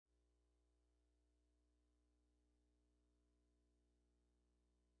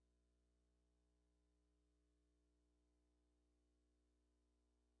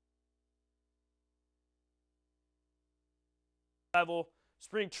level.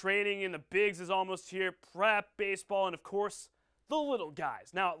 Spring training in the bigs is almost here, prep, baseball, and of course, the little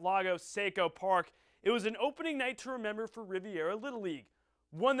guys. Now at Lago Seco Park, it was an opening night to remember for Riviera Little League.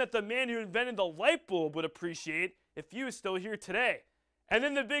 One that the man who invented the light bulb would appreciate if he was still here today. And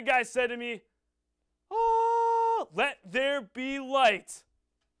then the big guy said to me, "Oh, let there be light."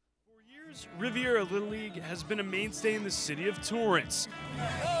 For years, Riviera Little League has been a mainstay in the city of Torrance.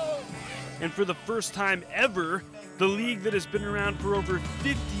 And for the first time ever, the league that has been around for over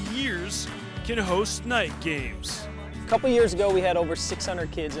 50 years can host night games. A couple years ago, we had over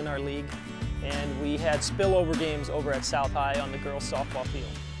 600 kids in our league, and we had spillover games over at South High on the girls' softball field.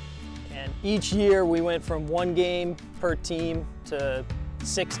 And each year, we went from 1 game per team to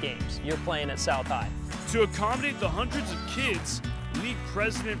 6 games. You're playing at South High. To accommodate the hundreds of kids, League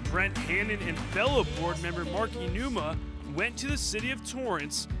President Brent Hannon and fellow board member Marky Numa went to the city of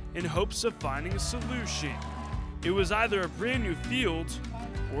Torrance in hopes of finding a solution. It was either a brand new field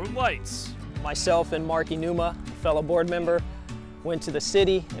or lights. Myself and Marky Numa, a fellow board member, went to the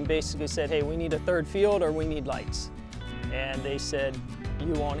city and basically said, hey, we need a 3rd field or we need lights. And they said,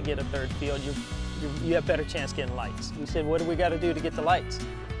 you want to get a 3rd field, you have better chance getting lights. We said, what do we got to do to get the lights?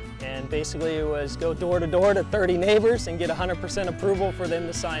 And basically it was go door to door to 30 neighbors and get 100% approval for them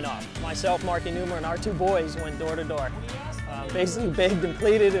to sign off. Myself, Marky Numa, and our 2 boys went door to door. Basically begged and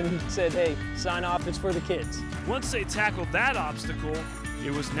pleaded and said, hey, sign off, it's for the kids. Once they tackled that obstacle, it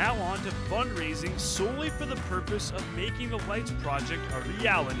was now on to fundraising solely for the purpose of making the Lights project a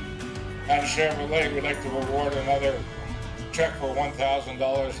reality. At Chevrolet, we'd like to award another check for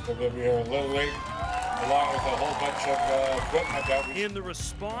 $1,000 to Riviera Little League, along with a whole bunch of equipment that we... And the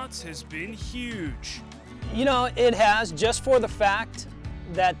response has been huge. You know, it has, just for the fact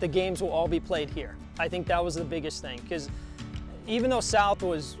that the games will all be played here. I think that was the biggest thing, because even though South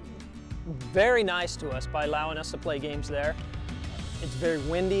was very nice to us by allowing us to play games there, it's very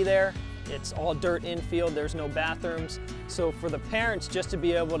windy there, it's all dirt infield, there's no bathrooms. So for the parents just to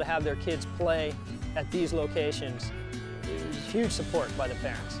be able to have their kids play at these locations, it was huge support by the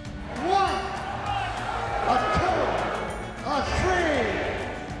parents. 1, a 2, a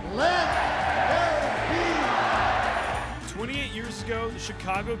 3, let there be. 28 years ago, the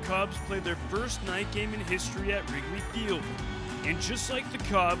Chicago Cubs played their first night game in history at Wrigley Field. And just like the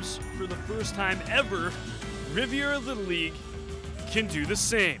Cubs, for the first time ever, Riviera Little League can do the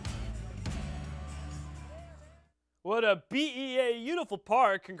same. What a BEA beautiful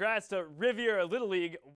park. Congrats to Riviera Little League.